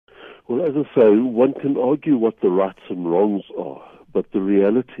Well, as I say, one can argue what the rights and wrongs are, but the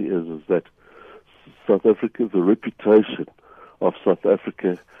reality is that South Africa, the reputation of South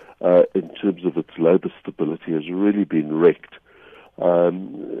Africa in terms of its labour stability has really been wrecked.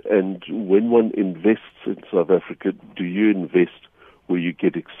 And when one invests in South Africa, do you invest where you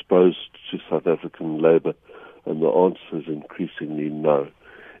get exposed to South African labour? And the answer is increasingly no.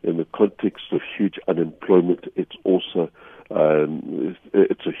 In the context of huge unemployment, it's also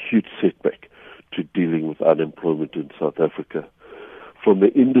it's a huge setback to dealing with unemployment in South Africa. From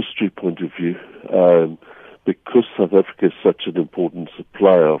the industry point of view, because South Africa is such an important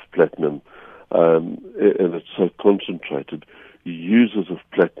supplier of platinum, and it's so concentrated, users of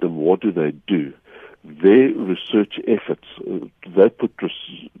platinum, what do? Their research efforts, they put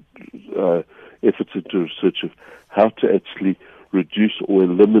efforts into research of how to actually reduce or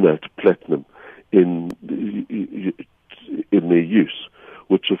eliminate platinum in their use,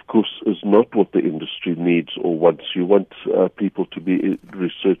 which of course is not what the industry needs or wants. You want people to be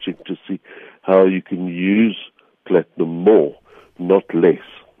researching to see how you can use platinum more, not less.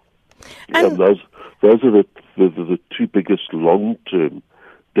 And those are the two biggest long-term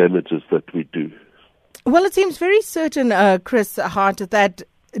damages that we do. Well, it seems very certain, Chris Hart, that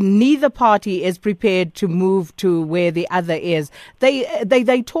neither party is prepared to move to where the other is.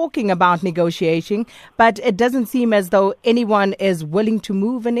 They're talking about negotiating, but it doesn't seem as though anyone is willing to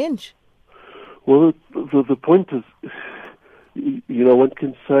move an inch. Well, the point is, one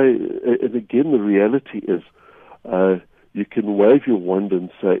can say, and again, the reality is, you can wave your wand and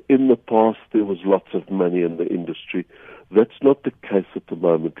say, in the past there was lots of money in the industry. That's not the case at the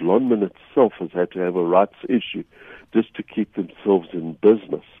moment. Lonmin itself has had to have a rights issue just to keep themselves in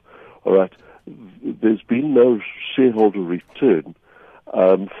business. All right, there's been no shareholder return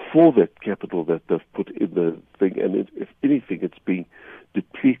for that capital that they've put in the thing, and if anything, it's being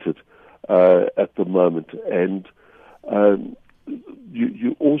depleted at the moment. And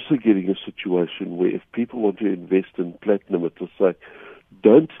you're also getting a situation where if people want to invest in platinum, it's to say,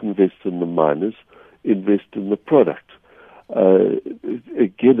 don't invest in the miners, invest in the product.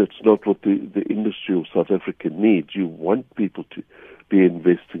 Again, it's not what the industry of South Africa needs. You want people to be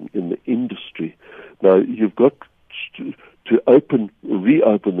investing in the industry. Now, you've got to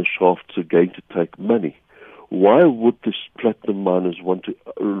reopen the shafts are going to take money. Why would the platinum miners want to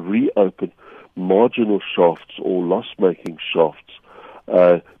reopen marginal shafts or loss-making shafts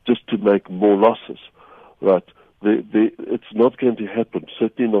just to make more losses? Right? It's not going to happen,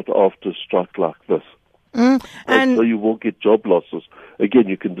 certainly not after a strike like this. And so you will get job losses. Again,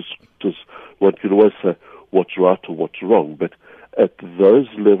 you can one can always say what's right or what's wrong, but at those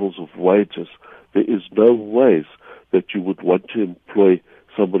levels of wages, there is no ways that you would want to employ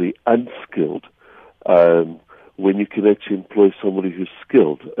somebody unskilled when you can actually employ somebody who's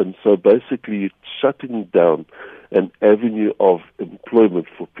skilled. And so basically you're shutting down an avenue of employment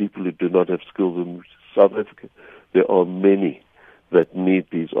for people who do not have skills in South Africa. There are many that need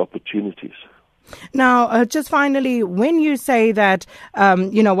these opportunities. Now, just finally, when you say that,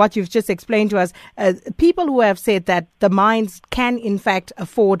 what you've just explained to us, people who have said that the mines can, in fact,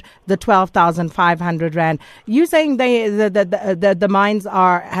 afford the 12,500 rand, you saying the mines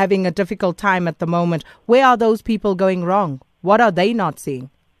are having a difficult time at the moment. Where are those people going wrong? What are they not seeing?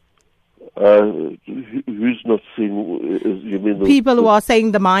 Who's not seeing? You mean people who are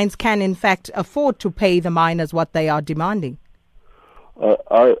saying the mines can, in fact, afford to pay the miners what they are demanding?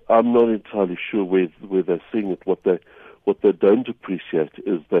 I'm not entirely sure where they're seeing it. What they don't appreciate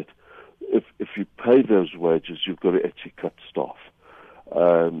is that if you pay those wages, you've got to actually cut staff,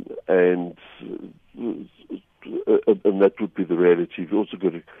 and that would be the reality. You've also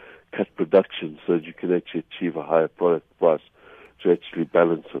got to cut production so that you can actually achieve a higher product price to actually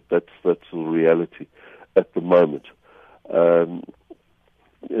balance it. That's the reality at the moment, and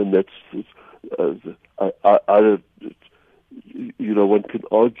that's one can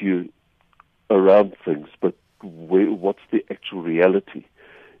argue around things, but what's the actual reality,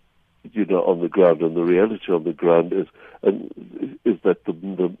 on the ground? And the reality on the ground is that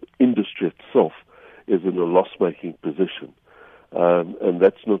the industry itself is in a loss-making position, and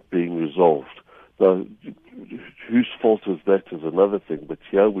that's not being resolved. Now, whose fault is that is another thing, but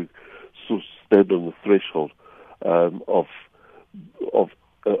here we sort of stand on the threshold of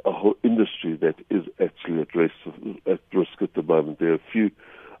a whole industry that is actually at risk at the moment. There are a few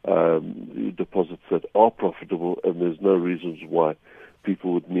deposits that are profitable, and there's no reasons why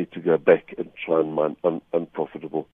people would need to go back and try and mine unprofitable